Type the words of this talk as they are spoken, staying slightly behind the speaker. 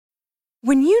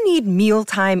When you need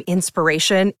mealtime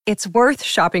inspiration, it's worth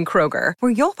shopping Kroger,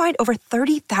 where you'll find over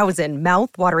 30,000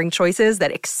 mouth-watering choices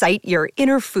that excite your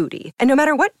inner foodie. And no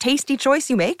matter what tasty choice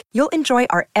you make, you'll enjoy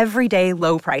our everyday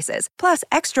low prices, plus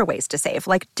extra ways to save,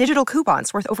 like digital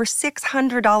coupons worth over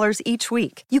 $600 each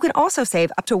week. You can also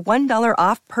save up to $1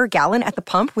 off per gallon at the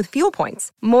pump with fuel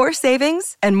points. More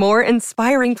savings and more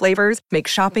inspiring flavors make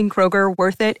shopping Kroger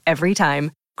worth it every time.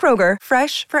 Kroger,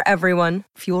 fresh for everyone.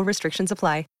 Fuel restrictions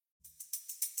apply.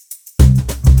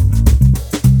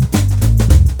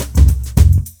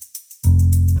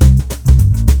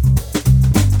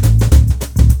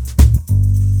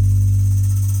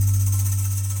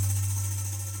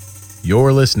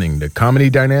 You're listening to Comedy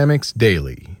Dynamics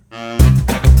Daily.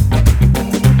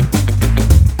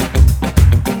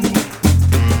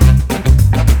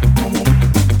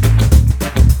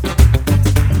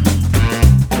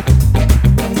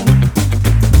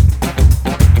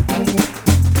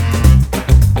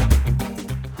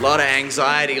 A lot of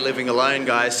anxiety living alone,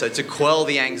 guys. So to quell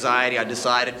the anxiety, I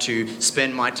decided to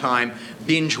spend my time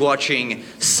binge watching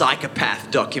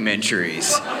psychopath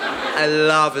documentaries. I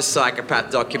love a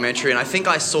psychopath documentary, and I think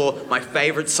I saw my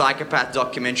favorite psychopath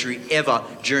documentary ever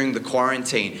during the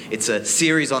quarantine. It's a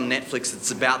series on Netflix.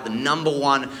 It's about the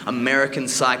 #1 American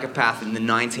psychopath in the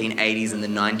 1980s and the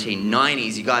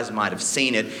 1990s. You guys might have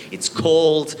seen it. It's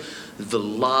called The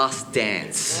Last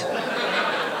Dance.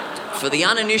 For the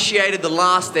uninitiated, The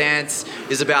Last Dance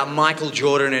is about Michael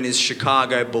Jordan and his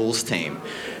Chicago Bulls team.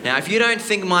 Now, if you don't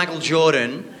think Michael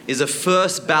Jordan is a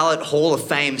first ballot Hall of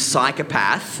Fame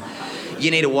psychopath, you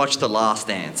need to watch The Last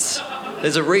Dance.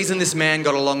 There's a reason this man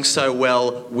got along so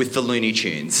well with the Looney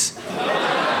Tunes.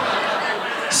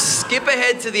 Skip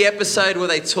ahead to the episode where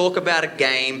they talk about a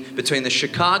game between the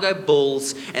Chicago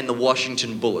Bulls and the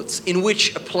Washington Bullets, in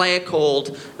which a player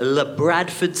called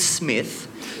LeBradford Smith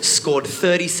scored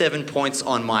 37 points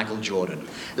on Michael Jordan.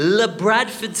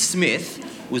 LeBradford Smith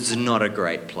was not a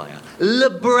great player.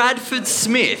 LeBradford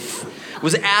Smith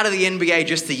was out of the NBA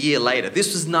just a year later.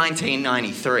 This was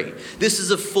 1993. This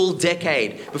is a full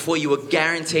decade before you were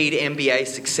guaranteed NBA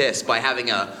success by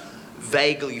having a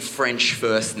vaguely French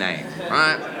first name,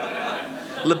 right?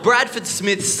 LeBradford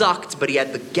Smith sucked, but he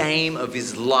had the game of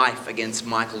his life against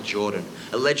Michael Jordan.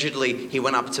 Allegedly, he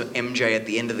went up to MJ at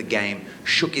the end of the game,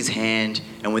 shook his hand,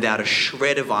 and without a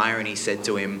shred of irony said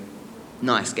to him,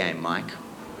 "Nice game, Mike."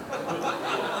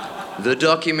 The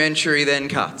documentary then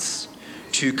cuts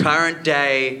to current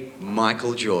day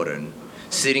Michael Jordan,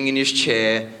 sitting in his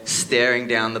chair, staring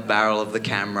down the barrel of the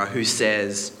camera, who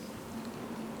says,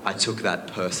 "I took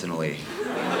that personally."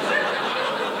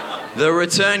 The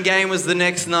return game was the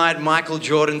next night. Michael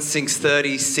Jordan sinks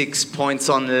 36 points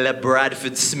on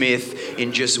LeBradford Smith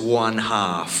in just one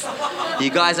half. You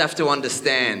guys have to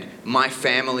understand, my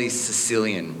family's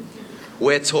Sicilian.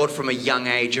 We're taught from a young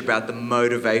age about the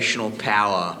motivational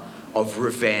power of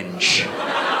revenge.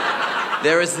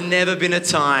 There has never been a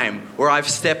time where I've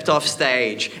stepped off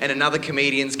stage and another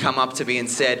comedian's come up to me and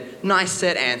said, "Nice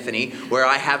set, Anthony," where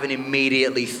I haven't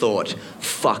immediately thought,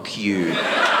 "Fuck you."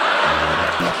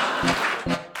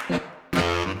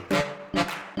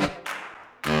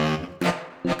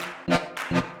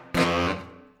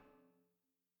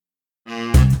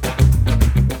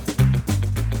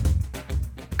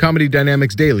 Comedy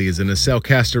Dynamics Daily is an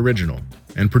Acelcast original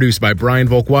and produced by Brian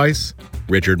Volk-Weiss,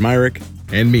 Richard Myrick,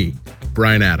 and me,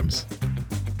 Brian Adams.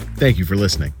 Thank you for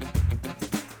listening.